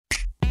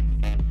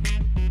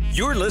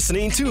You're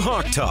listening to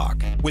Hawk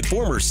Talk with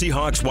former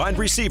Seahawks wide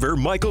receiver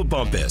Michael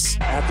Bumpus.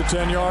 At the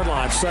 10-yard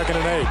line, 2nd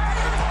and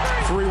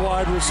 8. 3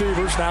 wide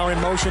receivers now in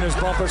motion as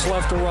Bumpus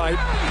left to right.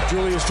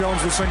 Julius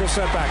Jones with single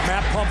setback.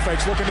 Matt pump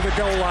fakes looking to the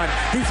goal line.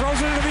 He throws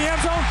it into the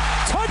end zone.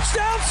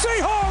 Touchdown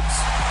Seahawks!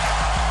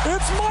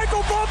 It's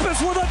Michael Bumpus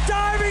with a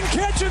diving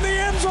catch in the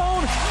end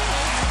zone.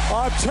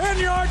 A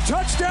 10-yard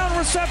touchdown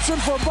reception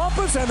for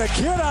Bumpus, and the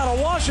kid out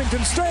of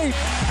Washington State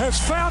has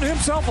found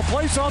himself a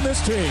place on this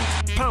team.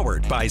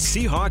 Powered by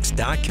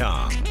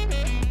Seahawks.com.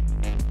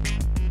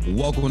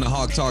 Welcome to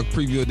Hawk Talk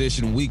Preview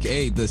Edition Week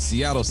 8. The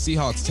Seattle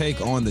Seahawks take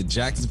on the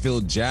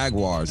Jacksonville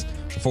Jaguars.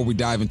 Before we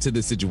dive into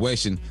this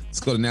situation, let's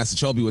go to NASA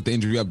Chobe with the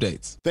injury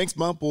updates. Thanks,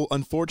 Bump. Well,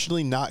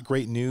 unfortunately, not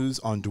great news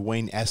on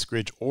Dwayne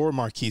Eskridge or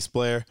Marquise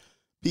Blair.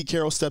 Pete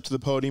Carroll stepped to the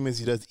podium as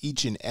he does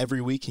each and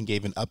every week and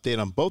gave an update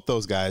on both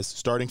those guys,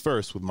 starting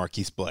first with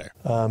Marquise Blair.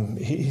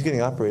 He's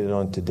getting operated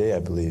on today, I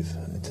believe,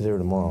 today or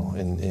tomorrow,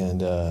 and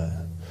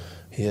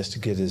he has to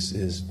get his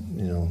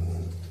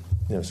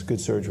it's good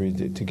surgery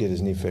to get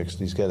his knee fixed.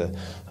 He's got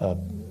a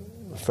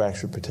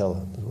fractured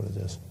patella, is what it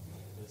is.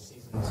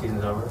 The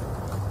season's over?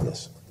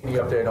 Yes. Any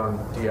update on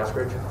D.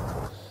 Eskridge?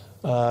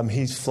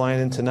 He's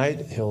flying in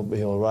tonight.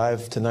 He'll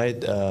arrive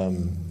tonight.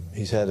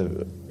 He's had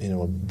a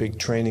big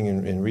training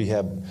and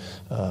rehab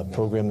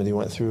program that he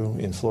went through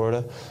in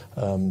Florida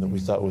that we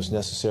thought was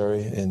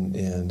necessary,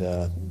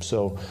 and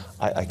so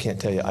I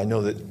can't tell you. I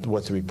know that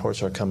what the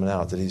reports are coming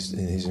out, that he's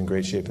in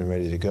great shape and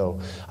ready to go.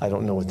 I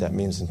don't know what that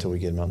means until we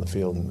get him out in the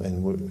field,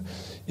 and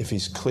if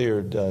he's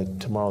cleared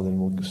tomorrow, then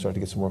we'll start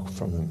to get some work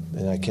from him,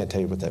 and I can't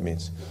tell you what that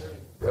means.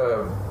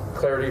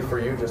 Clarity for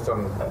you just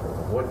on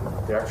what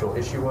the actual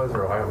issue was,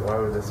 or why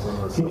was this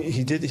one was...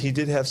 He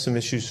did have some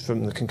issues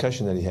from the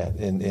concussion that he had,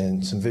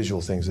 and some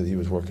visual things that he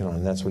was working on,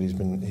 and that's what he's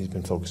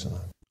been focusing on.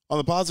 On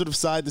the positive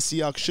side, the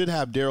Seahawks should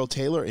have Darrell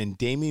Taylor and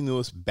Damian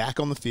Lewis back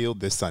on the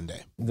field this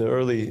Sunday. The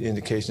early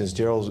indication is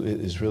Darrell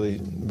is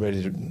really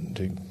ready to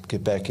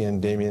get back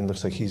in. Damian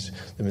looks like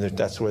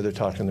that's the way they're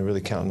talking. They're really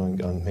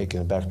counting on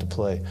making it back to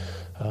play,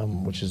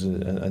 which is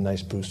a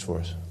nice boost for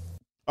us.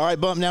 All right,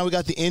 Bump, now we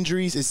got the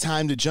injuries. It's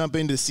time to jump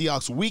into the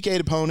Seahawks' Week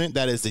 8 opponent.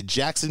 That is the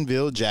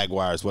Jacksonville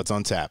Jaguars. What's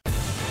on tap?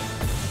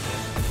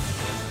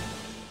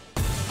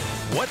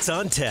 What's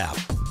on tap?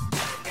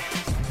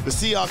 The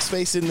Seahawks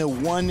facing the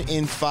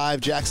 1-5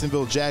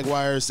 Jacksonville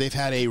Jaguars. They've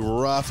had a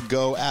rough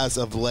go as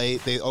of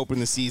late. They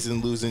opened the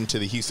season losing to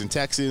the Houston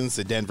Texans,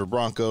 the Denver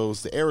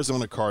Broncos, the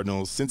Arizona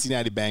Cardinals,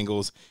 Cincinnati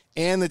Bengals,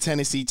 and the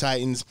Tennessee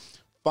Titans.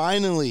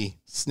 Finally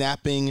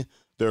snapping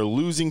their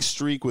losing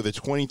streak with a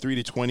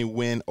 23-20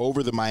 win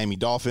over the Miami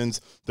Dolphins.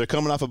 They're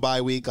coming off a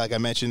bye week. Like I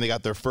mentioned, they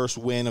got their first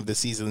win of the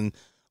season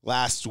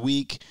last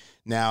week.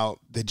 Now,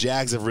 the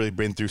Jags have really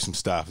been through some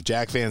stuff.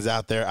 Jag fans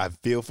out there, I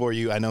feel for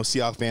you. I know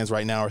Seahawks fans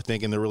right now are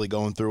thinking they're really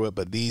going through it,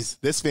 but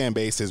this fan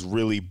base has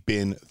really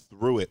been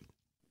through it.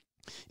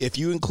 If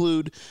you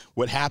include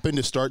what happened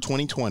to start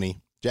 2020,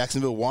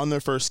 Jacksonville won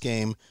their first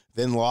game,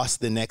 then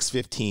lost the next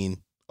 15,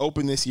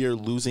 opened this year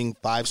losing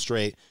 5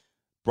 straight,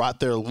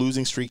 brought their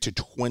losing streak to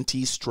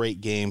 20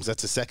 straight games.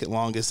 That's the second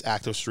longest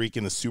active streak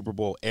in the Super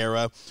Bowl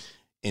era.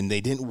 And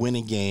they didn't win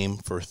a game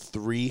for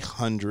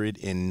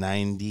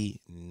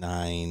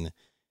 399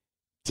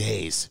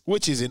 days,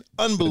 which is an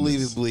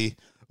unbelievably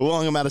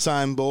long amount of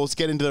time. But let's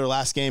get into their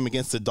last game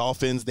against the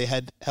Dolphins. They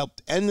had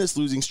helped end this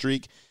losing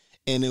streak,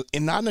 and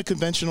not in a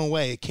conventional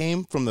way. It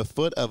came from the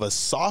foot of a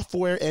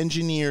software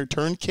engineer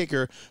turned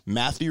kicker,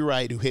 Matthew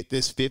Wright, who hit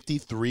this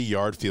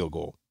 53-yard field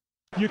goal.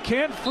 You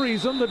can't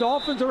freeze them. The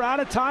Dolphins are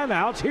out of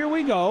timeouts. Here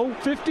we go.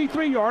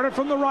 53-yarder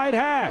from the right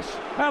hash.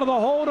 Out of the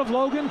hold of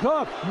Logan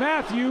Cook.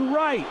 Matthew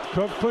Wright.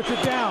 Cook puts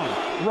it down.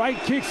 Wright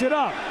kicks it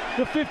up.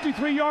 The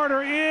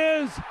 53-yarder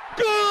is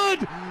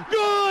good!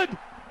 Good!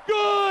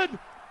 Good!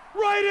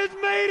 Wright has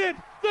made it!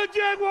 The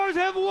Jaguars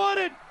have won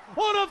it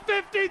on a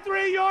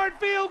 53-yard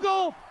field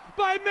goal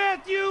by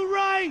Matthew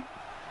Wright!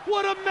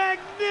 What a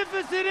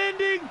magnificent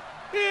ending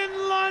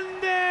in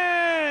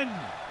London!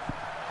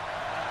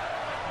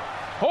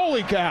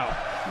 Holy cow.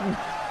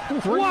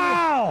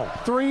 Wow!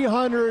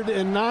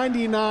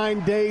 399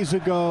 days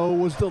ago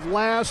was the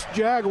last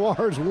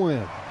Jaguars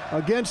win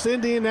against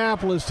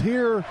Indianapolis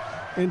here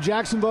in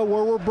Jacksonville,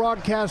 where we're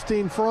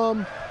broadcasting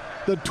from.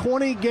 The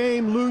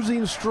 20-game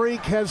losing streak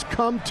has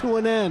come to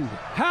an end.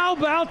 How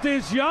about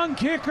this young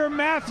kicker,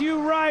 Matthew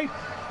Wright,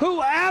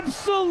 who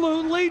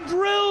absolutely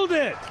drilled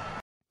it?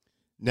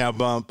 Now,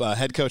 Bump,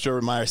 head coach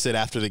Urban Meyer said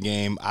after the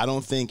game, I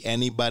don't think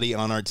anybody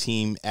on our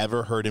team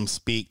ever heard him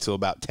speak till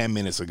about 10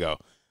 minutes ago.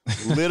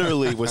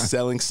 Literally was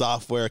selling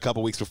software a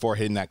couple weeks before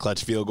hitting that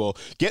clutch field goal,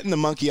 getting the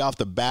monkey off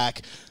the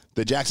back.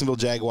 The Jacksonville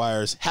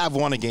Jaguars have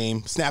won a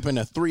game, snapping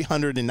a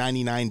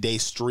 399-day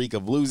streak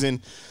of losing.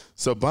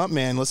 So, Bump,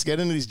 man, let's get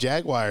into these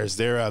Jaguars.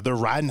 They're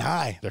riding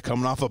high. They're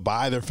coming off a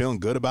bye. They're feeling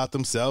good about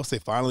themselves. They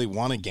finally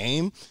won a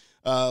game.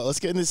 Let's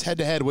get in this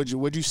head-to-head.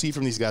 What'd you see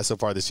from these guys so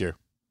far this year?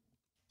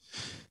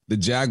 the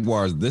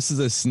Jaguars, this is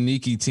a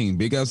sneaky team.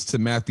 Big ups to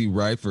Matthew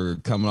Wright for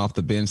coming off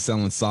the bench,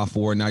 selling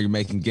software. Now you're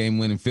making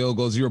game-winning field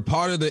goals. You're a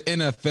part of the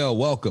NFL.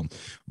 Welcome.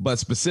 But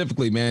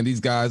specifically, man, these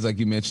guys, like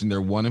you mentioned,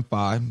 they're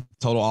 1-5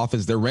 total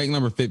offense. They're ranked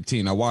number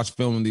 15. I watched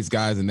film of these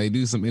guys, and they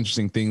do some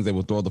interesting things. They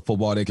will throw the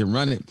football. They can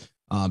run it.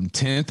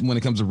 10th when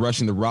it comes to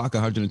rushing the rock,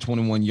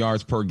 121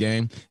 yards per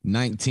game.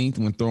 19th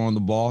when throwing the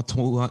ball,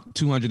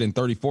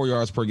 234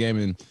 yards per game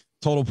in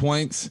total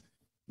points.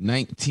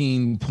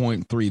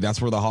 19.3.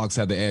 That's where the Hawks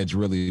have the edge,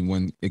 really,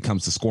 when it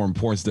comes to scoring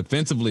points.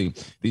 Defensively,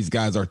 these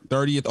guys are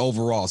 30th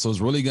overall. So it's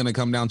really going to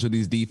come down to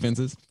these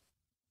defenses.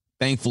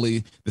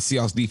 Thankfully, the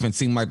Seahawks defense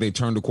seemed like they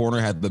turned the corner,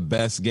 had the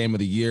best game of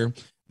the year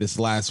this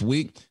last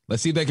week.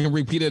 Let's see if they can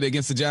repeat it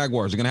against the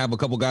Jaguars. We're going to have a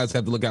couple guys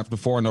have to look after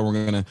for. I know we're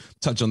going to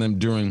touch on them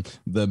during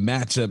the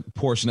matchup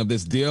portion of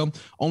this deal.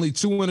 Only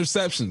 2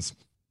 interceptions.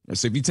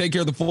 So if you take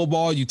care of the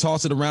football, you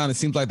toss it around, it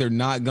seems like they're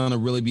not going to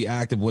really be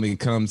active when it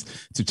comes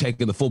to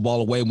taking the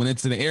football away when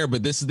it's in the air.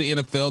 But this is the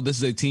NFL. This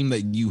is a team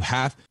that you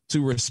have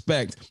to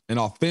respect. And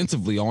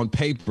offensively, on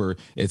paper,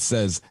 it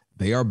says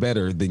they are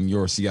better than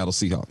your Seattle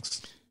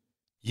Seahawks.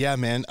 Yeah,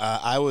 man.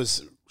 I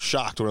was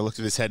shocked when I looked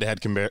at this head-to-head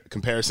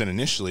comparison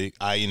initially.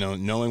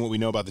 Knowing what we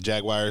know about the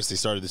Jaguars, they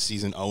started the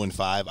season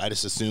 0-5. I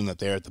just assumed that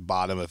they're at the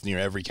bottom of near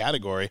every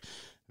category.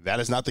 That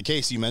is not the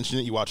case. You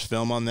mentioned it. You watch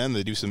film on them.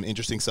 They do some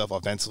interesting stuff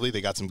offensively. They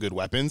got some good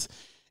weapons.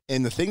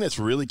 And the thing that's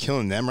really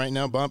killing them right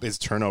now, Bump, is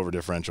turnover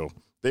differential.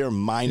 They are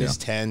minus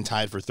 10,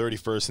 tied for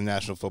 31st in the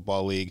National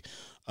Football League.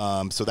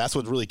 So that's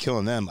what's really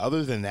killing them.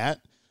 Other than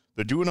that,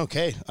 they're doing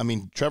okay. I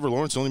mean, Trevor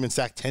Lawrence has only been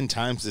sacked 10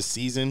 times this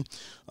season.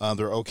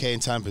 They're okay in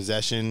time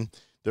possession.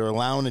 They're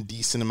allowing a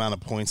decent amount of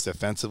points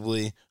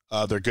defensively.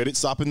 They're good at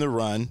stopping the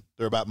run.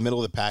 They're about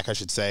middle of the pack, I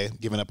should say,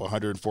 giving up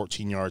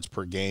 114 yards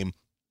per game.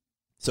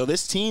 So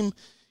this team,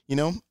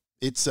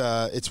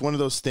 it's one of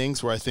those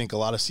things where I think a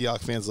lot of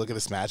Seahawks fans look at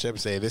this matchup and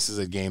say, this is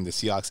a game the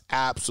Seahawks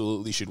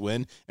absolutely should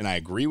win. And I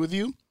agree with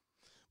you,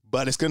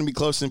 but it's going to be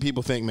closer than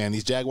people think, man.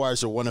 These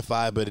Jaguars are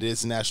 1-5, but it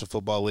is the National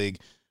Football League.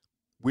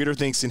 Weirder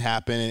things can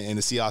happen, and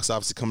the Seahawks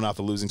obviously coming off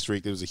a losing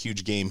streak. There was a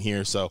huge game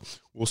here, so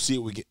we'll see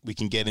what we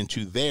can get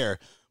into there.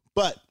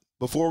 But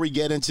before we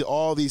get into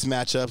all these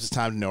matchups, it's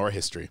time to know our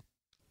history.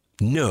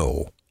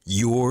 Know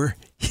your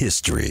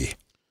history.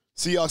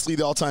 Seahawks lead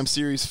the all-time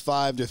series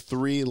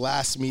 5-3.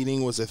 Last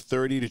meeting was a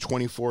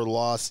 30-24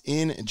 loss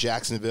in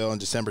Jacksonville on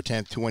December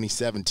 10th,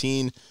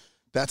 2017.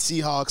 That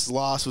Seahawks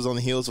loss was on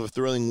the heels of a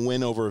thrilling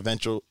win over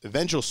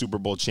eventual Super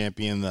Bowl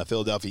champion, the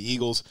Philadelphia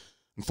Eagles.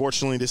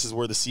 Unfortunately, this is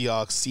where the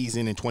Seahawks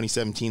season in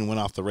 2017 went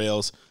off the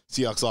rails.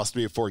 Seahawks lost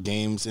 3 of 4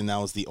 games, and that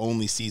was the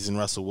only season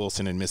Russell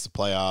Wilson had missed the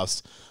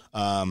playoffs.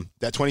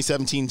 That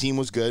 2017 team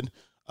was good.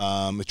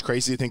 It's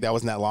crazy to think that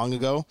wasn't that long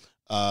ago.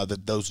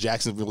 That those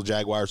Jacksonville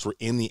Jaguars were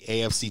in the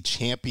AFC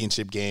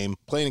Championship game,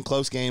 playing a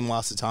close game,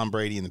 lost to Tom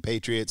Brady and the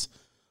Patriots.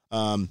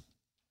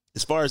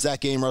 As far as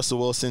that game, Russell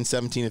Wilson,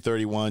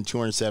 17-31,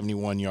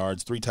 271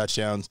 yards, 3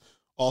 touchdowns,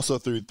 also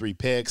threw 3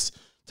 picks.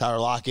 Tyler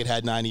Lockett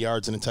had 90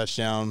 yards and a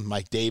touchdown.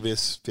 Mike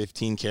Davis,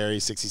 15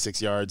 carries,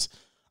 66 yards.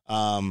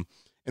 And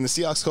the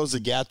Seahawks closed the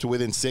gap to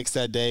within 6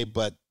 that day,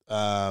 but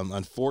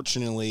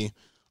unfortunately,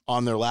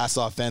 on their last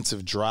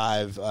offensive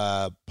drive,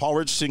 Paul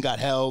Richardson got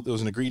held. It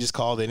was an egregious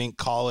call. They didn't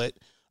call it.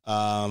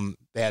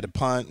 They had to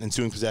punt.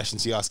 Ensuing possession,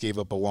 Seahawks gave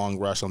up a long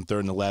rush on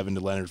 3rd and 11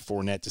 to Leonard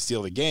Fournette to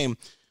steal the game.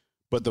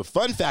 But the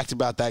fun fact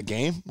about that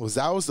game was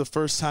that was the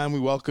first time we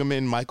welcome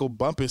in Michael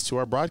Bumpus to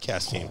our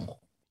broadcast team.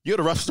 You had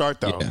a rough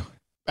start, though. Yeah.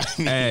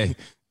 Hey,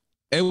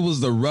 it was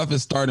the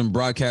roughest start in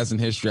broadcasting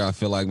history, I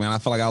feel like, man. I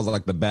feel like I was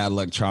like the bad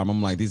luck charm.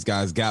 I'm like, these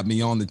guys got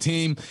me on the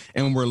team,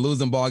 and we're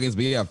losing ball games.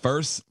 But, yeah,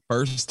 first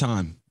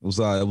time. It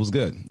was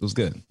good. It was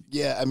good.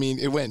 Yeah, I mean,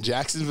 it went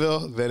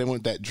Jacksonville. Then it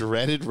went that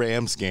dreaded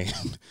Rams game.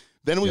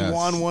 Then we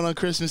won one on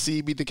Christmas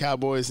Eve, beat the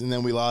Cowboys, and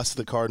then we lost to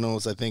the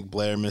Cardinals. I think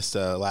Blair missed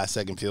a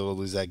last-second field goal to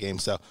lose that game.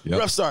 So,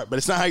 rough start. But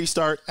it's not how you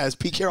start. As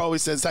Pete Carroll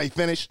always says, it's how you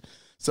finish.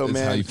 So, it's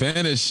man, how you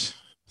finish.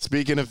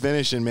 Speaking of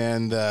finishing,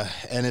 man, the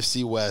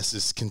NFC West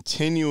is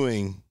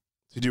continuing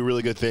to do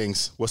really good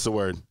things. What's the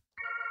word?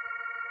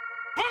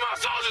 Where my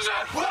soldiers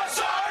at? West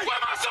side! Where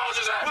my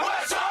soldiers at?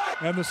 West side!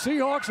 And the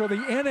Seahawks are the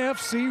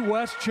NFC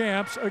West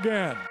champs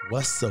again.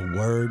 What's the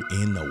word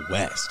in the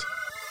West?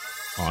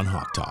 On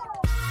Hawk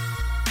Talk.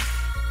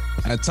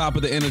 At top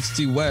of the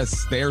NFC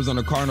West, the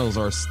Arizona Cardinals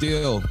are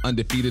still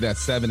undefeated at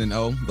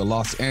 7-0. The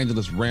Los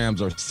Angeles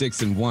Rams are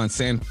 6-1.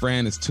 San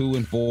Fran is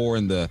 2-4,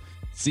 and the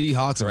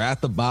Seahawks are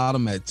at the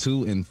bottom at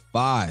 2-5.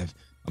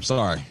 I'm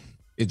sorry.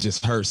 It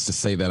just hurts to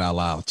say that out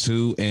loud.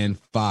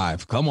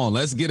 2-5. Come on,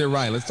 let's get it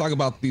right. Let's talk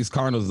about these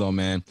Cardinals, though,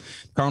 man.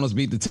 Cardinals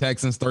beat the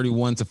Texans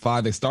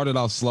 31-5. They started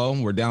off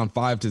slow. We're down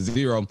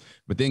 5-0,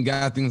 but then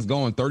got things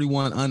going.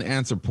 31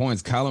 unanswered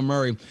points. Kyler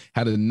Murray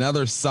had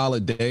another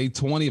solid day.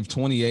 20 of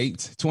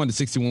 28,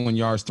 261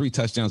 yards, 3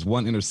 touchdowns,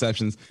 1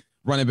 interception.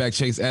 Running back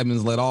Chase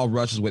Edmonds led all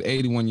rushes with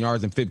 81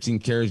 yards and 15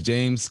 carries.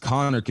 James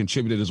Conner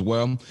contributed as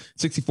well.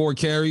 64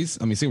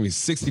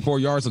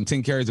 yards on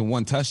 10 carries and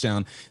 1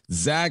 touchdown.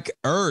 Zach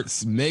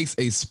Ertz makes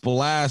a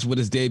splash with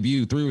his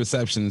debut. 3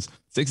 receptions,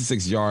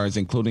 66 yards,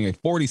 including a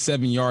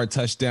 47-yard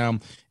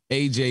touchdown.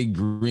 AJ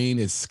Green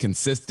is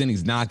consistent.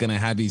 He's not going to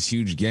have these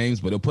huge games,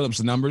 but he'll put up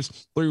some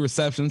numbers. 3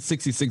 receptions,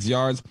 66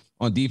 yards.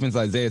 On defense,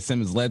 Isaiah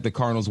Simmons led the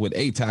Cardinals with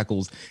 8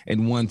 tackles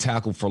and 1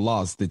 tackle for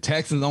loss. The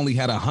Texans only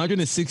had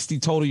 160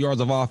 total yards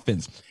of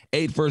offense,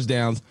 8 first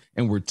downs,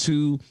 and were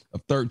 2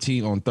 of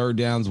 13 on third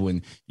downs.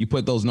 When you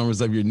put those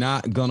numbers up, you're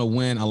not going to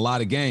win a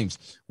lot of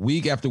games.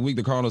 Week after week,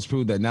 the Cardinals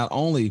proved that not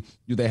only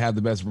do they have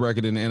the best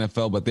record in the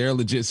NFL, but they're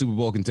legit Super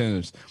Bowl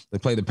contenders. They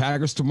play the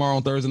Packers tomorrow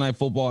on Thursday Night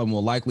Football and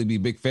will likely be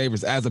big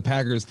favorites, as the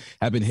Packers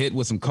have been hit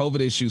with some COVID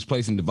issues,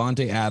 placing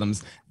Devontae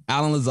Adams,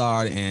 Allen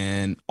Lazard,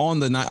 and on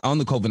the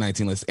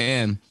COVID-19 list.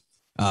 And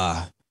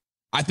I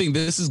think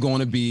this is going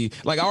to be,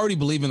 like, I already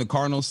believe in the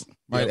Cardinals,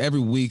 right? Yep. Every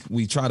week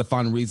we try to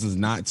find reasons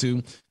not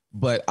to,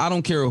 but I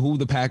don't care who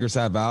the Packers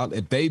have out.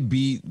 If they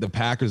beat the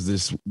Packers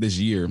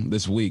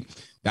this week,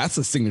 that's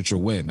a signature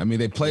win. I mean,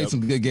 they played some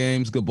good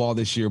games, good ball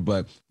this year,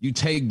 but you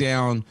take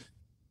down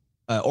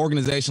an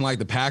organization like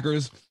the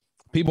Packers,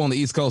 people on the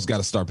East Coast got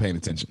to start paying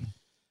attention.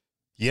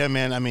 Yeah,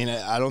 man. I mean,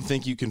 I don't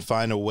think you can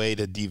find a way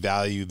to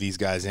devalue these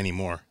guys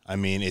anymore. I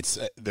mean,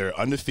 they're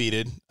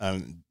undefeated.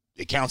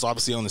 It counts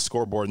obviously on the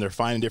scoreboard, and they're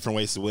finding different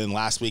ways to win.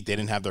 Last week, they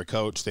didn't have their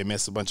coach. They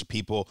missed a bunch of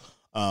people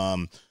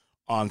from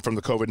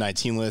the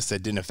COVID-19 list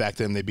that didn't affect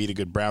them. They beat a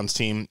good Browns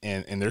team,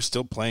 and they're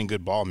still playing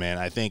good ball, man.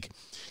 I think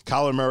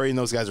Kyler Murray and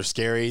those guys are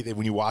scary.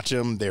 When you watch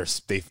them, they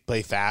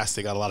play fast.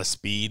 They got a lot of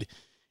speed.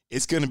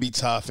 It's going to be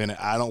tough, and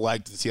I don't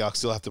like the Seahawks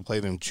still have to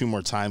play them 2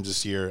 more times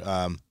this year.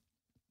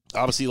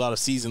 Obviously, a lot of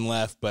season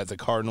left, but the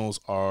Cardinals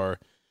got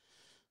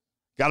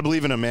to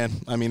believe in them, man.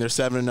 I mean, they're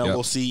 7-0. Yep.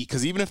 We'll see.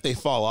 Because even if they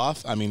fall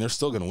off, I mean, they're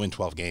still going to win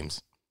 12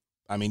 games.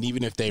 I mean,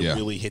 even if they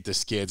really hit the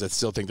skids, I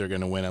still think they're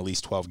going to win at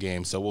least 12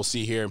 games. So we'll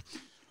see here.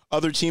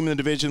 Other team in the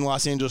division,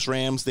 Los Angeles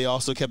Rams, they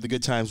also kept the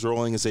good times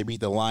rolling as they beat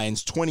the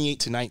Lions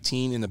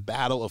 28-19 in the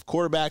battle of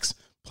quarterbacks,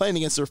 playing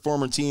against their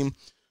former team.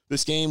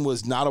 This game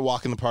was not a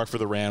walk in the park for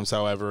the Rams,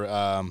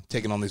 however,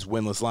 taking on these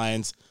winless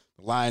Lions.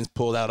 The Lions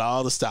pulled out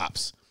all the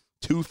stops.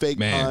 2 fake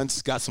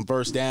punts, got some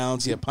first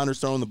downs. You have punters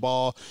throwing the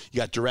ball. You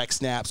got direct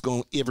snaps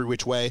going every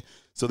which way.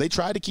 So they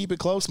tried to keep it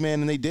close,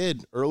 man, and they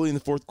did. Early in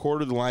the fourth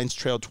quarter, the Lions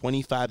trailed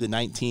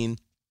 25-19.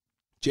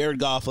 Jared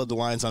Goff led the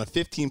Lions on a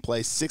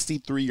 15-play,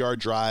 63-yard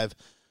drive,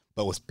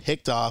 but was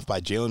picked off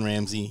by Jalen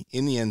Ramsey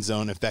in the end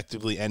zone,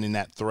 effectively ending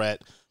that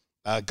threat.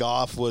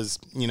 Goff was,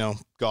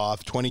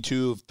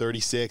 22 of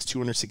 36,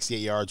 268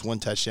 yards, 1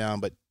 touchdown,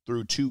 but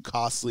threw 2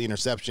 costly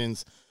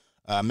interceptions.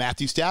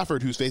 Matthew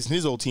Stafford, who's facing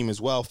his old team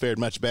as well, fared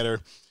much better,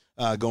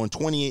 going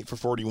 28 for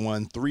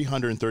 41,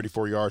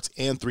 334 yards,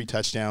 and 3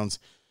 touchdowns.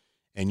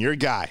 And your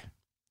guy,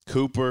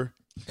 Cooper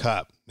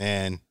Kupp,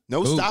 man,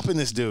 no stopping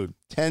this dude.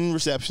 10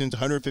 receptions,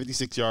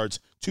 156 yards,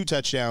 2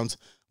 touchdowns,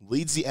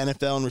 leads the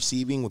NFL in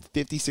receiving with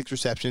 56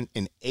 receptions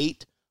and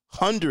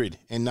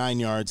 809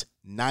 yards,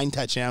 9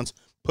 touchdowns.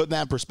 Put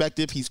that in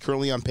perspective, he's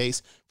currently on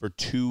pace for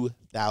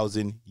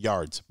 2,000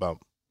 yards.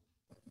 Bump.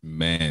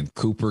 Man,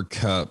 Cooper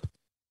Kupp.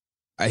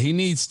 He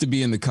needs to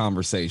be in the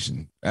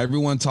conversation.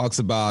 Everyone talks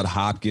about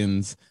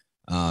Hopkins,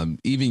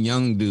 even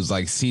young dudes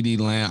like CeeDee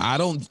Lamb. I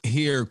don't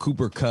hear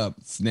Cooper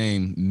Kupp's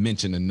name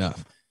mentioned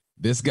enough.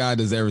 This guy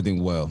does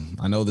everything well.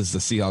 I know this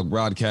is a Seahawks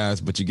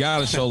broadcast, but you got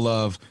to show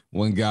love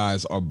when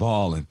guys are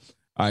balling.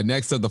 All right,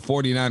 next up, the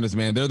 49ers,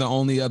 man. They're the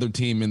only other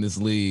team in this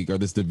league or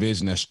this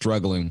division that's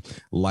struggling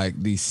like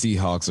these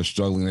Seahawks are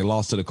struggling. They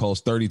lost to the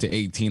Colts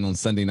 30-18 on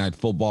Sunday Night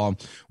Football.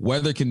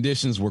 Weather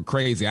conditions were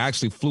crazy. I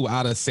actually flew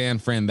out of San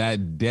Fran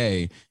that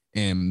day,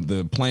 and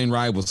the plane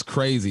ride was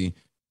crazy.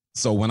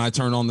 So when I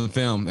turned on the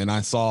film and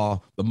I saw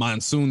the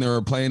monsoon they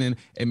were playing in,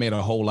 it made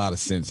a whole lot of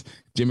sense.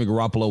 Jimmy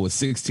Garoppolo was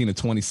 16 of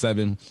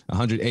 27,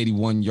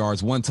 181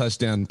 yards, 1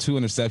 touchdown, 2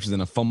 interceptions,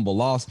 and a fumble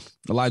loss.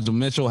 Elijah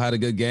Mitchell had a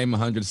good game,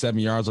 107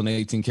 yards on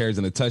 18 carries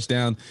and a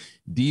touchdown.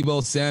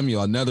 Deebo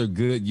Samuel, another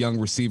good young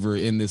receiver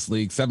in this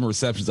league, 7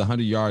 receptions,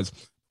 100 yards,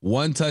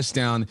 1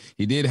 touchdown.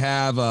 He did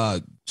have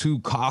 2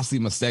 costly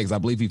mistakes. I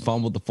believe he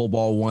fumbled the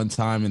football 1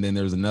 time, and then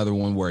there's another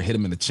one where it hit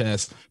him in the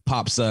chest,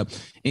 pops up.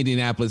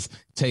 Indianapolis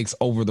takes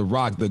over the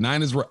Rock. The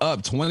Niners were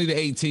up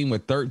 20-18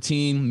 with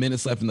 13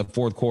 minutes left in the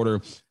fourth quarter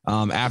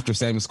after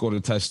Samuel scored a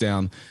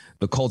touchdown.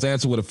 The Colts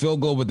answered with a field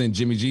goal, but then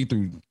Jimmy G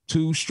threw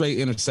 2 straight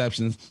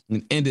interceptions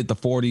and ended the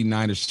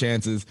 49ers'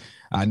 chances.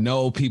 I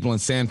know people in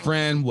San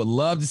Fran would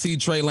love to see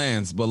Trey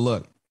Lance, but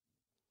look,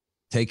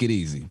 take it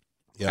easy.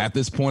 Yep. At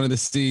this point of the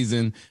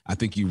season, I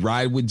think you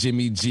ride with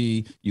Jimmy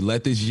G. You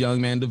let this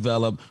young man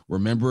develop.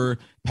 Remember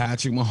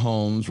Patrick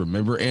Mahomes.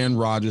 Remember Aaron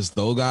Rodgers.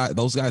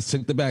 Those guys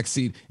took the back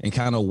seat and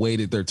kind of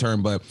waited their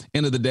turn. But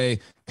end of the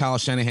day, Kyle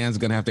Shanahan's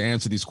going to have to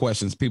answer these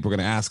questions. People are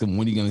going to ask him,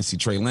 when are you going to see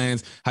Trey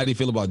Lance? How do you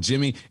feel about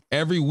Jimmy?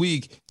 Every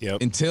week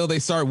until they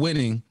start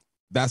winning,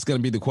 that's going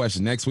to be the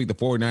question. Next week, the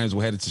 49ers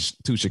will head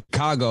to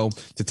Chicago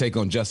to take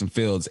on Justin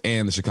Fields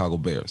and the Chicago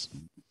Bears.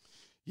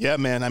 Yeah,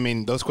 man. I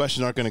mean, those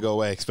questions aren't going to go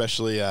away,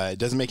 especially it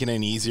doesn't make it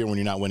any easier when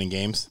you're not winning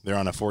games. They're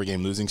on a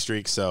 4-game losing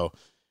streak, so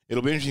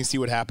it'll be interesting to see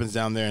what happens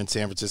down there in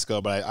San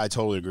Francisco, but I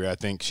totally agree. I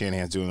think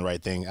Shanahan's doing the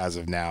right thing as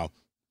of now.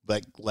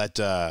 Let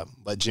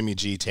Jimmy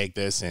G take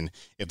this, and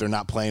if they're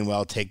not playing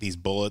well, take these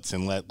bullets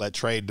and let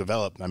Trey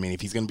develop. I mean,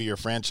 if he's going to be your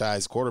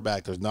franchise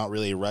quarterback, there's not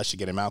really a rush to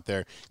get him out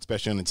there,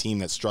 especially on a team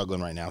that's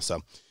struggling right now.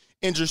 So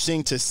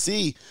interesting to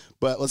see,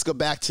 but let's go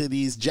back to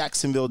these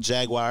Jacksonville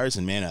Jaguars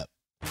and man up.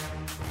 Hey,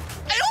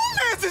 who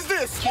man's is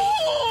this? Who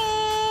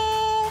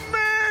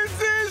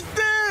man's is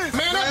this?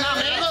 Man up now,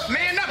 man up,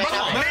 man up,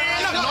 brother,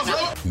 man up,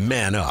 bro.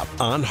 Man up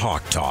on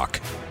Hawk Talk.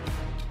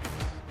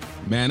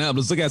 Man up.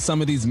 Let's look at some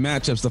of these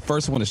matchups. The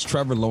first one is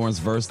Trevor Lawrence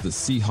versus the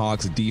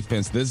Seahawks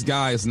defense. This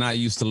guy is not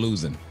used to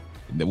losing.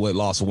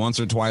 Lost once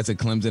or twice at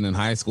Clemson in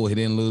high school. He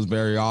didn't lose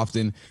very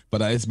often,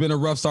 but it's been a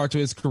rough start to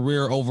his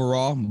career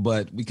overall,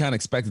 but we kind of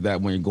expected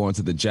that when you're going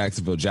to the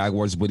Jacksonville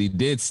Jaguars, but he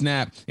did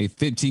snap a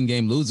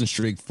 15-game losing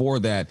streak for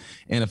that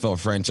NFL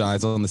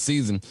franchise on the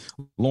season.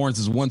 Lawrence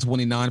is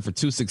 129 for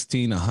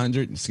 216,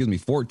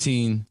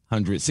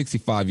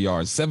 1,465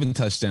 yards, 7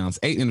 touchdowns,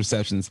 8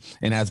 interceptions,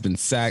 and has been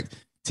sacked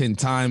 10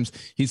 times.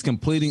 He's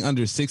completing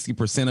under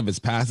 60% of his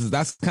passes.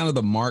 That's kind of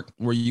the mark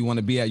where you want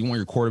to be at. You want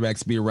your quarterbacks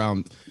to be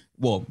around,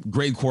 well,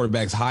 great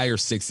quarterbacks, higher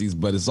 60s,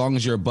 but as long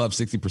as you're above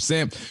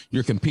 60%,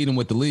 you're competing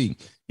with the league.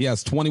 He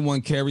has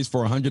 21 carries for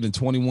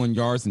 121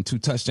 yards and 2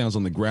 touchdowns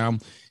on the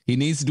ground. He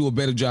needs to do a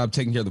better job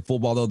taking care of the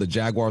football, though. The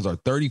Jaguars are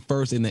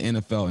 31st in the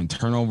NFL in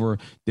turnover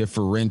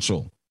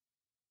differential.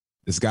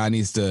 This guy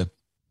needs to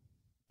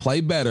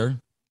play better,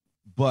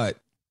 but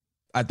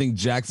I think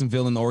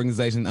Jacksonville and the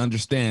organization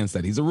understands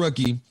that he's a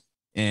rookie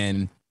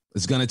and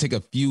it's going to take a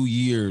few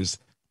years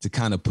to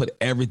kind of put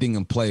everything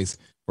in place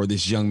for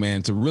this young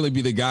man to really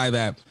be the guy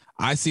that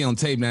I see on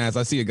tape now. As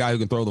I see a guy who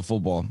can throw the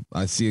football.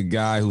 I see a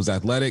guy who's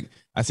athletic.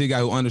 I see a guy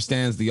who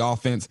understands the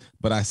offense,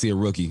 but I see a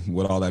rookie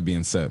with all that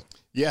being said.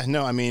 Yeah,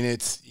 no, I mean,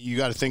 you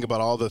got to think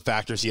about all the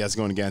factors he has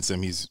going against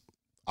him. He's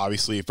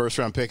obviously a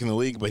first-round pick in the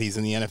league, but he's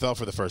in the NFL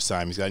for the first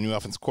time. He's got a new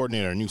offensive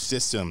coordinator, a new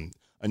system,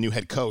 a new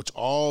head coach,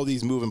 all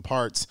these moving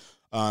parts.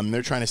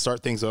 They're trying to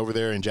start things over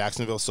there in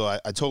Jacksonville, so I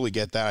totally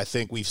get that. I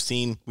think we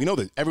know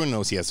that everyone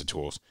knows he has the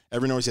tools.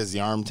 Everyone knows he has the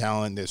arm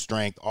talent, the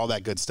strength, all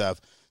that good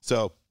stuff.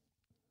 So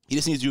he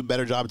just needs to do a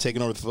better job of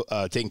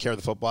taking care of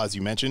the football, as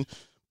you mentioned.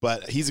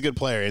 But he's a good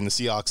player, and the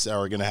Seahawks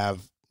are going to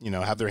have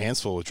their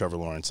hands full with Trevor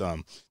Lawrence.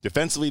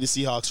 Defensively, the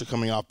Seahawks are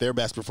coming off their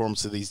best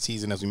performance of the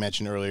season, as we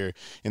mentioned earlier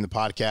in the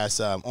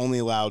podcast. Only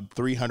allowed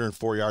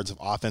 304 yards of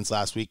offense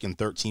last week and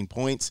 13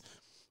 points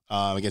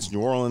against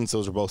New Orleans.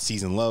 Those are both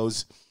season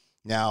lows.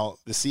 Now,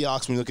 the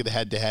Seahawks, when you look at the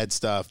head-to-head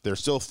stuff, they're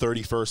still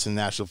 31st in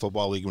the National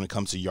Football League when it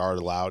comes to yard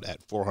allowed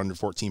at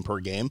 414 per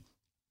game.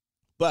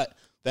 But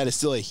that is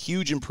still a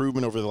huge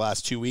improvement over the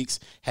last 2 weeks.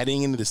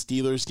 Heading into the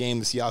Steelers game,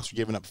 the Seahawks were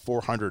giving up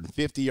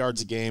 450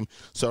 yards a game.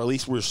 So at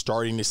least we're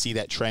starting to see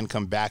that trend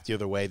come back the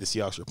other way. The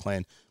Seahawks are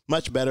playing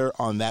much better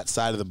on that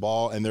side of the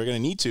ball, and they're going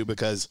to need to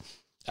because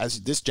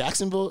as this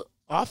Jacksonville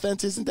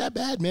offense isn't that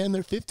bad, man.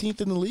 They're 15th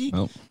in the league.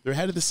 Oh. They're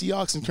ahead of the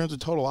Seahawks in terms of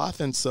total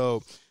offense,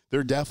 so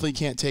they definitely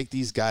can't take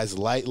these guys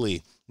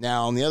lightly.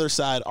 Now, on the other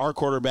side, our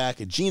quarterback,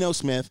 Geno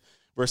Smith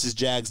versus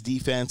Jags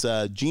defense.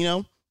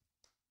 Geno,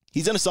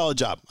 he's done a solid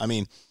job. I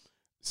mean,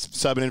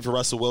 subbing in for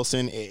Russell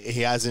Wilson,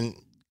 he hasn't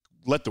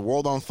let the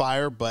world on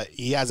fire, but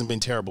he hasn't been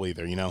terrible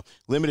either.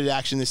 Limited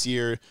action this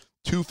year,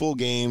 2 full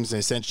games, and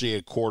essentially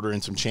a quarter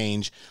and some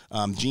change.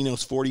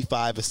 Geno's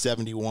 45 of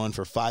 71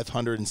 for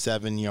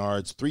 507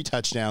 yards, 3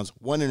 touchdowns,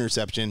 1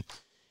 interception.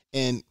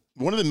 And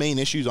one of the main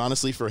issues,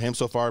 honestly, for him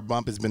so far,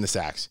 Bump, has been the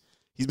sacks.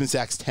 He's been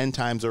sacked 10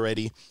 times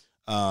already,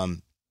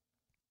 and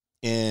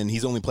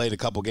he's only played a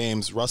couple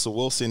games. Russell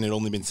Wilson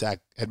had been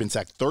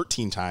sacked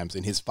 13 times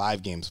in his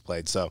 5 games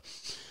played. So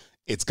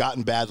it's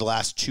gotten bad the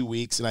last 2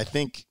 weeks, and I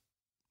think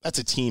that's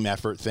a team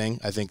effort thing.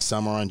 I think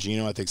some are on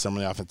Geno. I think some are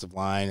on the offensive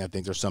line. I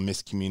think there's some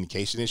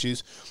miscommunication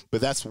issues.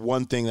 But that's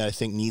one thing that I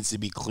think needs to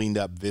be cleaned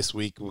up this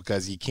week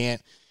because you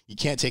can't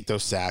take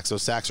those sacks.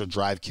 Those sacks are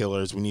drive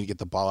killers. We need to get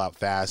the ball out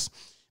fast.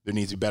 There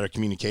needs to be better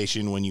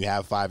communication when you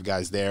have 5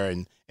 guys there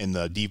and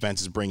the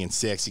defense is bringing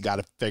 6. You got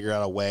to figure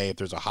out a way, if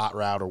there's a hot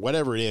route or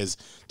whatever it is,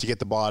 to get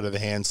the ball out of the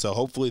hands. So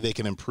hopefully they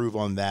can improve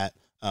on that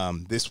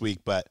this week.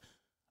 But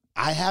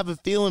I have a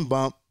feeling,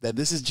 Bump, that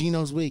this is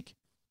Geno's week.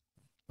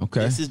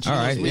 Okay. This is Geno's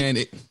all right. week.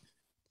 And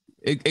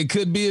it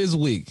could be his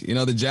week.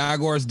 The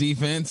Jaguars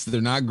defense, they're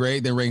not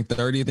great. They're ranked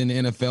 30th in the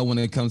NFL when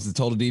it comes to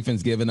total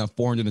defense, giving up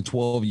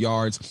 412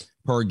 yards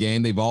per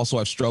game. They've also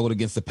have struggled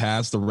against the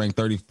pass. They're ranked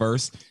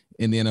 31st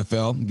in the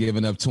NFL,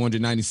 giving up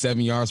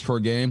 297 yards per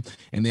game.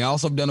 And they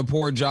also have done a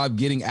poor job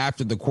getting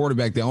after the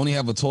quarterback. They only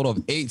have a total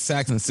of 8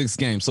 sacks in 6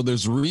 games. So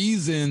there's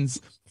reasons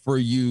for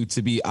you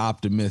to be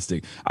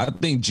optimistic. I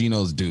think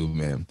Geno's due,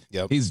 man.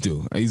 Yep. He's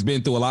due. He's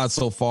been through a lot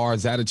so far.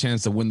 Has had a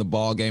chance to win the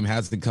ball game,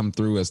 hasn't come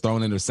through, has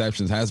thrown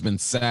interceptions, has been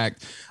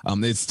sacked.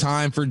 It's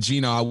time for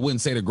Geno. I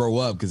wouldn't say to grow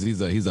up because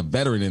he's a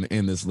veteran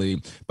in this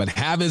league, but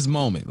have his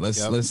moment.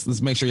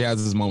 Let's make sure he has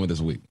his moment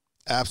this week.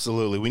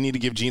 Absolutely. We need to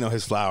give Geno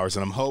his flowers,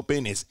 and I'm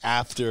hoping it's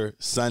after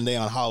Sunday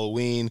on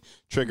Halloween,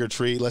 trick or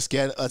treat. Let's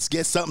get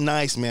something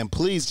nice, man.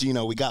 Please,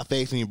 Geno, we got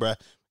faith in you, bruh.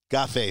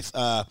 Got faith.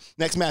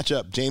 Next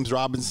matchup, James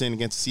Robinson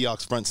against the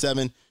Seahawks front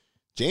seven.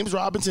 James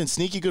Robinson,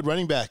 sneaky good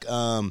running back.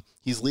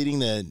 He's leading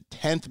the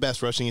 10th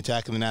best rushing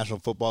attack in the National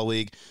Football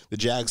League. The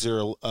Jags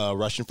are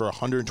rushing for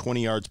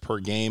 120 yards per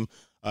game.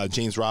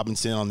 James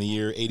Robinson on the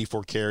year,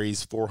 84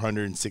 carries,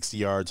 460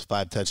 yards,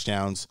 5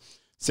 touchdowns.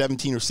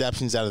 17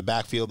 receptions out of the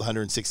backfield,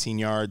 116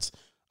 yards,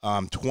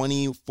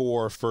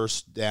 24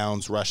 first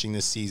downs rushing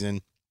this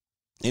season.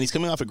 And he's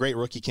coming off a great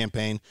rookie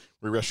campaign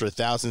where he rushed for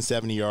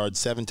 1,070 yards,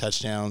 7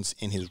 touchdowns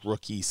in his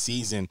rookie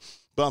season.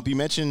 Bump, you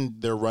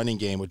mentioned their running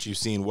game, what you've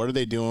seen. What are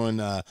they doing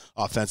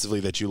offensively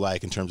that you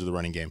like in terms of the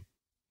running game?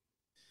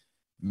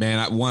 Man,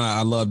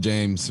 I love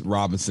James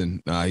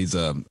Robinson. He's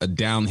a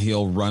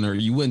downhill runner.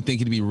 You wouldn't think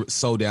he'd be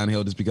so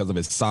downhill just because of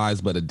his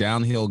size, but a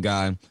downhill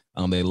guy.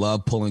 They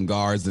love pulling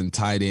guards and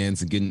tight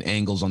ends and getting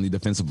angles on the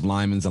defensive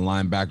linemen and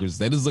linebackers.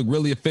 They just look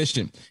really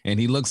efficient, and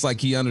he looks like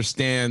he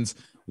understands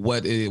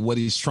what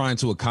he's trying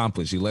to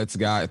accomplish. He lets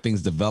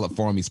things develop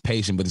for him. He's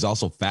patient, but he's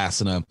also fast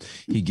enough.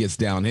 He gets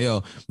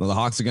downhill. Now, the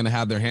Hawks are going to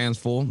have their hands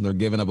full. They're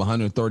giving up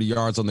 130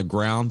 yards on the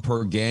ground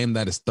per game.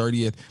 That is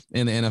 30th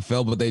in the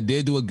NFL, but they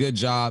did do a good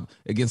job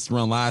against the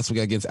run last week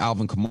against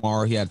Alvin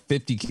Kamara. He had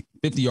 50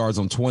 yards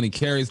on 20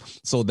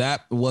 carries, so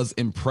that was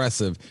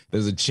impressive.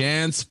 There's a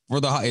chance for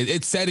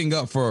it's setting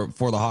up for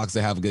the Hawks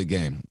to have a good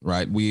game,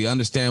 right? We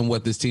understand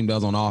what this team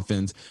does on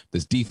offense.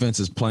 This defense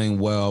is playing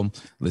well.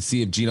 Let's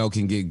see if Geno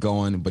can get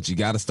going, but you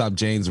got to stop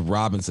James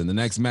Robinson. The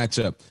next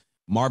matchup,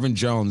 Marvin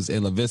Jones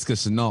and Laviska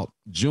Shenault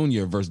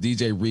Jr. versus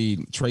DJ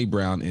Reed, Trey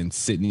Brown, and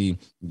Sidney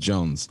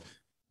Jones.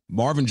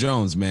 Marvin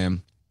Jones,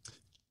 man.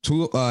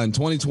 In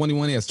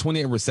 2021, he has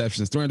 28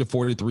 receptions,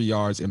 343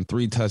 yards, and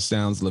 3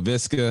 touchdowns.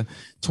 Laviska,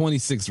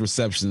 26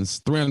 receptions,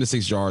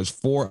 306 yards.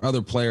 4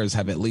 other players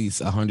have at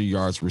least 100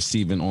 yards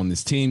receiving on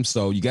this team.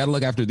 So you got to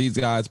look after these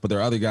guys, but there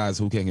are other guys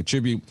who can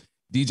contribute.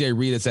 DJ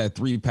Reed has had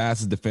 3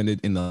 passes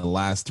defended in the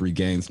last 3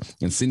 games,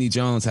 and Sidney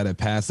Jones had a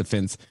pass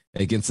defense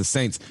against the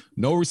Saints.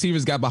 No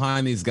receivers got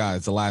behind these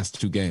guys the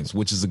last 2 games,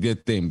 which is a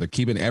good thing. They're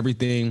keeping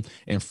everything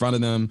in front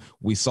of them.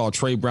 We saw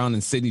Trey Brown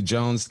and Sidney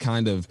Jones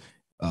kind of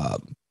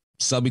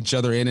sub each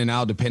other in and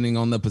out depending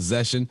on the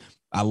possession.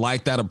 I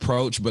like that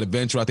approach, but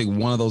eventually I think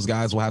one of those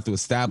guys will have to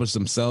establish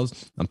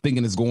themselves. I'm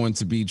thinking it's going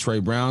to be Trey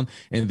Brown.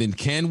 And then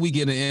can we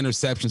get an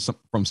interception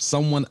from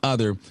someone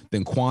other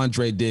than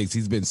Quandre Diggs?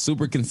 He's been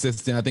super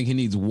consistent. I think he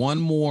needs one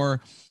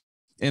more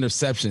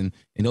interception,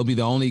 and he'll be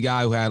the only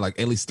guy who had like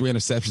at least 3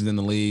 interceptions in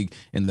the league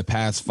in the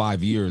past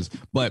 5 years.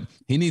 But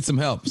he needs some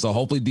help. So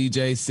hopefully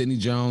DJ, Sidney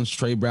Jones,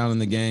 Trey Brown in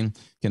the game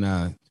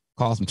can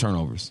cause some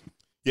turnovers.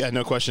 Yeah,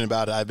 no question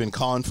about it. I've been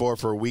calling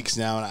for weeks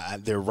now,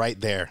 and they're right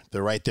there.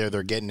 They're right there.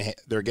 They're getting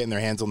their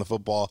hands on the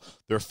football.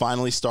 They're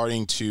finally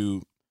starting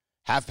to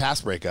have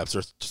pass breakups.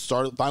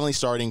 They're finally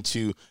starting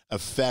to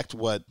affect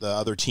what the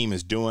other team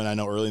is doing. I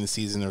know early in the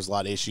season there's a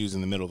lot of issues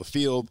in the middle of the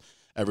field.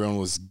 Everyone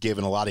was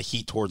giving a lot of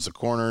heat towards the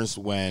corners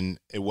when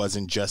it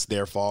wasn't just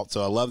their fault.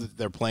 So I love that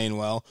they're playing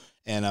well,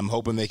 and I'm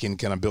hoping they can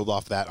kind of build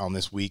off that on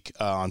this week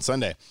on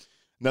Sunday.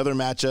 Another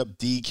matchup,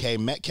 DK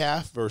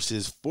Metcalf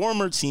versus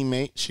former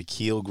teammate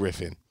Shaquill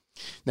Griffin.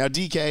 Now,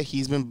 DK,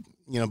 he's been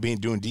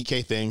doing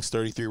DK things,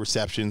 33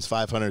 receptions,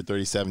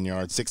 537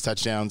 yards, 6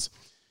 touchdowns.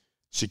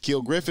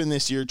 Shaquill Griffin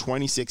this year,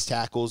 26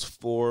 tackles,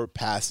 4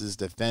 passes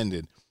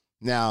defended.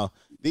 Now,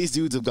 these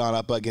dudes have gone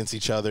up against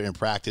each other in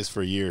practice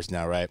for years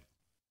now, right?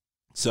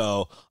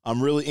 So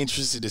I'm really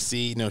interested to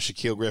see,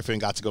 Shaquill Griffin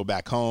got to go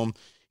back home.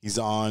 He's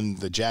on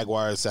the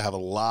Jaguars that have a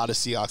lot of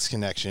Seahawks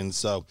connections.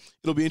 So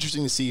it'll be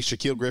interesting to see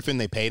Shaquill Griffin.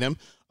 They paid him.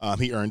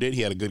 He earned it.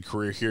 He had a good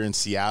career here in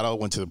Seattle,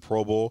 went to the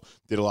Pro Bowl,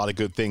 did a lot of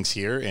good things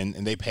here, and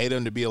they paid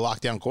him to be a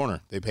lockdown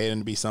corner. They paid him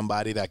to be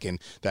somebody that can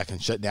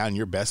shut down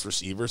your best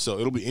receiver. So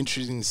it'll be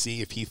interesting to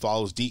see if he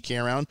follows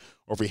DK around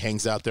or if he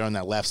hangs out there on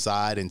that left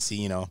side and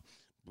see,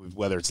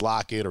 whether it's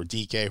Lockett or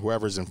DK,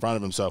 whoever's in front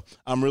of him. So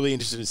I'm really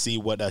interested to see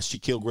what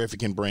Shaquill Griffin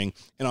can bring.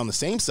 And on the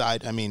same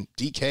side, I mean,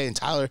 DK and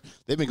Tyler,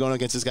 they've been going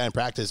against this guy in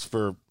practice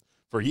for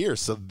years.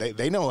 So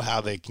they know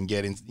how they can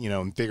get in,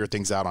 and figure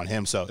things out on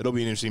him. So it'll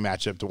be an interesting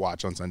matchup to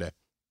watch on Sunday.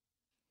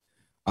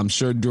 I'm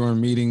sure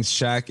during meetings,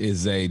 Shaq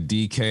is a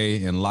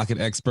DK and Lockett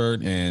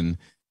expert, and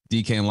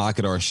DK and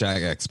Lockett are a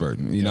Shaq expert.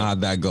 You know how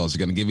that goes.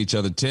 You're going to give each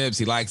other tips.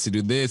 He likes to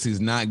do this. He's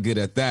not good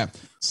at that.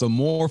 So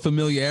more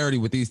familiarity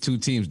with these two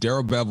teams,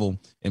 Darrell Bevell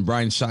and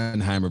Brian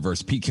Schottenheimer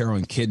versus Pete Carroll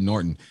and Kid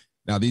Norton.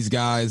 Now, these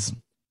guys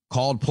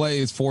called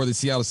plays for the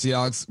Seattle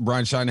Seahawks.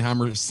 Brian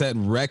Schottenheimer set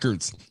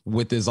records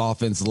with his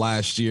offense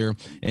last year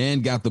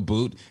and got the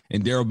boot.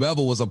 And Darrell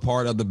Bevell was a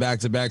part of the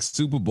back-to-back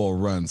Super Bowl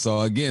run. So,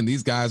 again,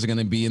 these guys are going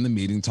to be in the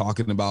meeting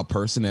talking about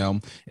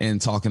personnel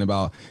and talking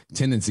about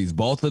tendencies.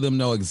 Both of them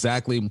know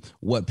exactly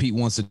what Pete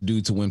wants to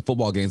do to win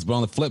football games. But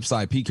on the flip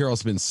side, Pete Carroll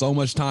spends so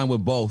much time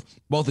with both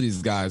of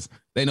these guys.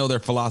 They know their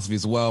philosophy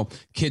as well.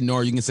 Kid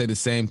Norton, you can say the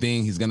same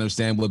thing. He's going to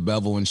understand what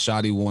Bevell and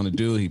Shotty want to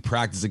do. He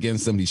practiced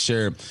against them. He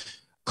shared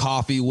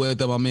coffee with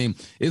them. I mean,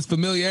 it's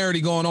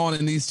familiarity going on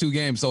in these two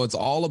games. So it's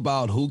all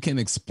about who can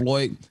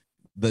exploit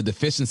the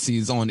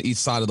deficiencies on each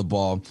side of the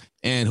ball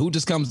and who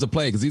just comes to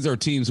play, because these are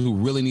teams who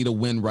really need a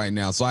win right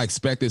now. So I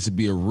expect this to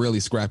be a really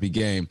scrappy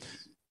game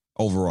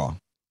overall.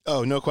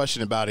 Oh, no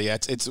question about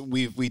it.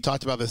 We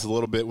talked about this a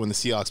little bit when the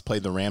Seahawks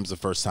played the Rams the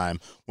first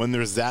time. When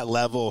there's that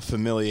level of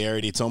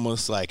familiarity, it's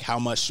almost like, how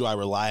much do I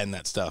rely on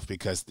that stuff?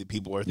 Because the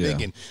people are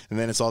thinking, and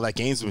then it's all that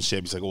gamesmanship.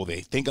 It's like, well,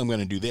 they think I'm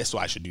going to do this, so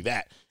I should do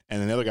that. And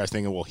then the other guy's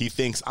thinking, well, he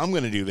thinks I'm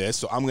going to do this,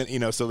 so I'm going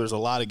to, so there's a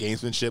lot of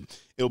gamesmanship.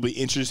 It'll be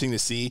interesting to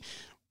see.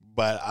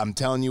 But I'm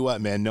telling you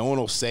what, man, no one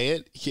will say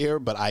it here,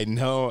 but I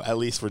know, at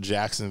least for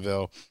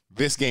Jacksonville,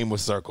 this game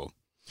was circled.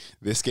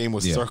 This game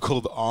was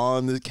circled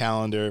on the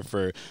calendar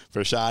for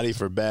Shadi,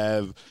 for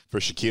Bev,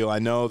 for Shaquille. I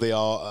know they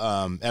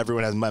all,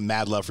 everyone has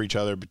mad love for each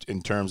other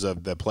in terms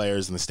of the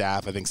players and the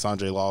staff. I think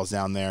Sandre Law's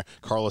down there.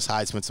 Carlos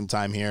Hyde spent some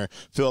time here.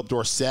 Philip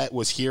Dorsett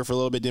was here for a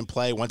little bit, didn't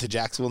play, went to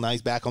Jacksonville. Now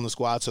he's back on the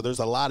squad. So there's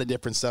a lot of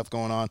different stuff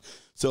going on.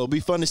 So it'll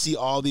be fun to see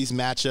all these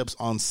matchups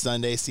on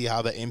Sunday, see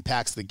how that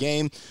impacts the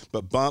game.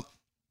 But Bump,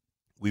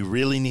 we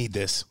really need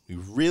this. We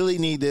really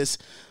need this.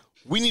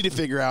 We need to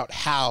figure out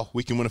how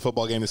we can win a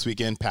football game this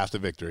weekend, path to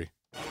victory.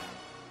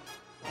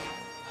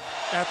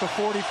 At the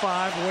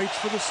 45, waits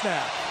for the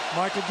snap.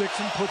 Michael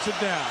Dixon puts it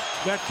down.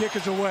 That kick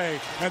is away,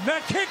 and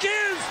that kick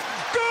is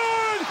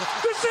good!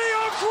 The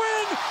Seahawks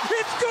win!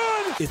 It's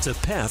good! It's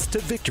a path to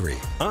victory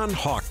on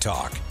Hawk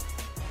Talk.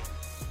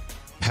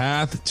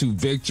 Path to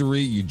victory.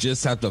 You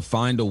just have to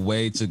find a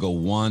way to go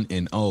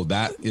 1-0.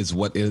 That is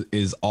what it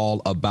is all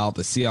about.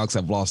 The Seahawks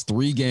have lost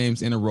 3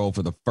 games in a row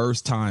for the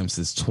first time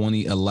since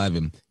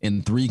 2011,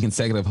 and 3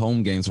 consecutive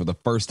home games for the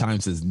first time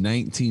since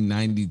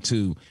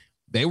 1992.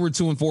 They were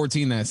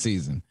 2-14 that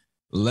season.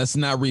 Let's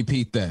not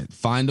repeat that.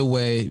 Find a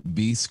way,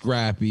 be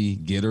scrappy,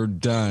 get her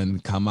done,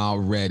 come out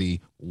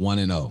ready,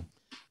 1-0.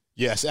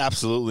 Yes,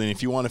 absolutely. And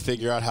if you want to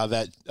figure out how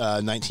that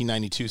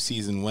 1992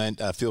 season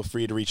went, feel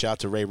free to reach out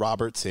to Ray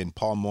Roberts and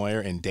Paul Moyer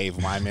and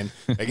Dave Wyman.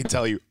 I can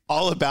tell you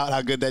all about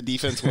how good that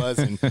defense was,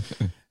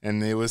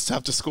 and it was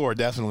tough to score,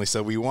 definitely.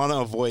 So we want to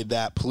avoid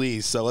that,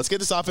 please. So let's get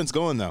this offense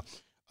going, though.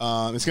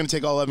 It's going to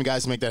take all 11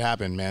 guys to make that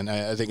happen, man.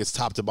 I think it's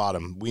top to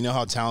bottom. We know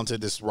how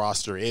talented this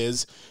roster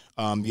is.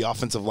 The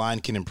offensive line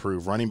can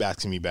improve. Running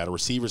backs can be better.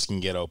 Receivers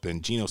can get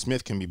open. Geno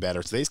Smith can be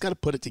better. So they just got to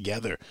put it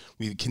together.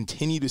 We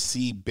continue to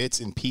see bits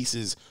and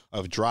pieces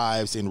of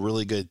drives and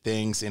really good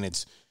things, and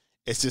it's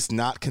just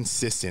not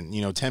consistent.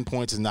 10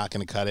 points is not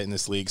going to cut it in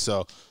this league.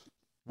 So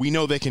we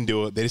know they can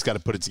do it. They just got to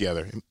put it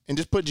together. And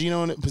just put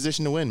Geno in a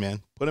position to win,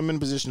 man. Put him in a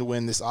position to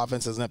win. This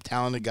offense has enough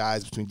talented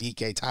guys between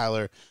DK,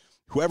 Tyler,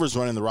 whoever's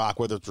running the rock,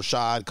 whether it's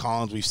Rashad,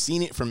 Collins. We've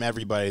seen it from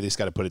everybody. They just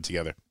got to put it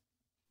together.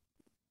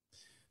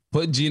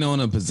 Put Geno in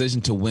a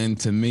position to win,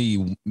 to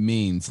me,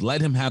 means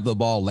let him have the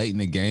ball late in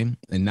the game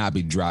and not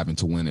be driving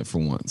to win it for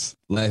once.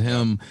 Let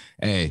him,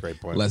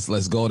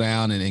 let's go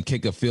down and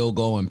kick a field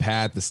goal and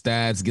pad the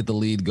stats, get the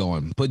lead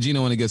going. Put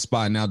Geno in a good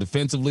spot. Now,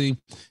 defensively,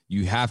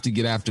 you have to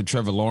get after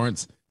Trevor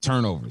Lawrence.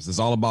 Turnovers. It's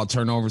all about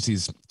turnovers.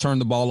 He's turned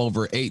the ball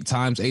over 8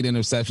 times, 8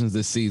 interceptions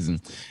this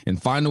season,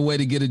 and find a way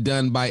to get it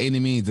done by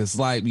any means. It's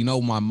like,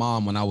 my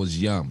mom when I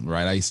was young,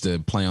 right? I used to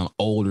play on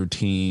older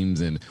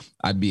teams and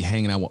I'd be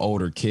hanging out with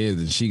older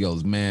kids, and she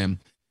goes, man,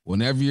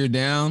 whenever you're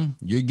down,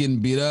 you're getting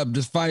beat up,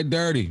 just fight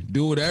dirty.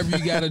 Do whatever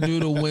you got to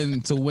do to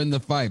win the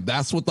fight.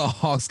 That's what the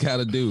Hawks got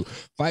to do.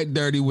 Fight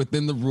dirty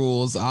within the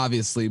rules,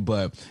 obviously,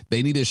 but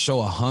they need to show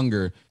a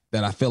hunger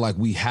that I feel like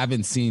we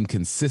haven't seen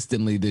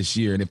consistently this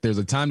year. And if there's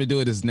a time to do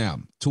it, it's now.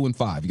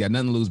 2-5. You got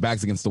nothing to lose,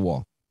 backs against the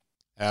wall.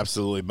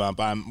 Absolutely, Bump.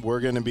 It's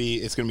going to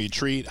be a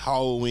treat.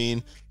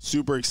 Halloween.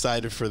 Super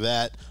excited for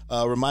that.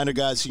 Reminder,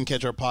 guys, you can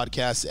catch our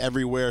podcasts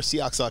everywhere.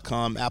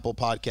 Seahawks.com, Apple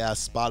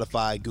Podcasts,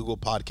 Spotify, Google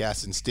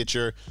Podcasts, and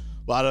Stitcher.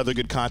 A lot of other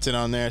good content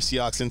on there.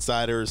 Seahawks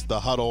Insiders,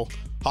 The Huddle,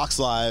 Hawks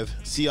Live,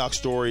 Seahawks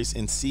Stories,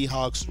 and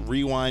Seahawks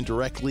Rewind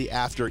directly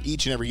after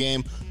each and every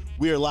game.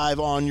 We are live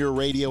on your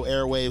radio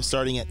airwaves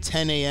starting at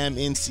 10 a.m.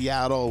 in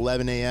Seattle,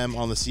 11 a.m.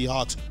 on the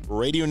Seahawks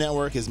Radio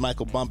Network as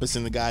Michael Bumpus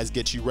and the guys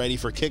get you ready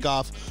for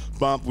kickoff.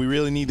 Bump, we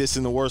really need this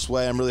in the worst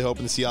way. I'm really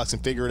hoping the Seahawks can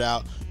figure it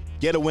out,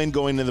 get a win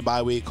going into the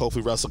bye week.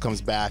 Hopefully Russell comes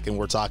back, and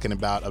we're talking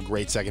about a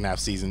great second half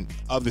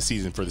of the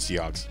season for the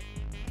Seahawks.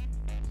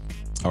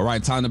 All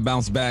right, time to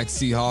bounce back,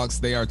 Seahawks.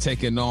 They are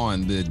taking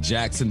on the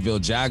Jacksonville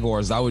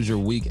Jaguars. That was your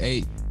Week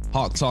 8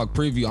 Hawk Talk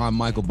preview. I'm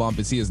Michael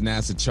Bumpus. He is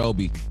Nasa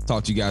Chobe.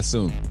 Talk to you guys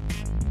soon.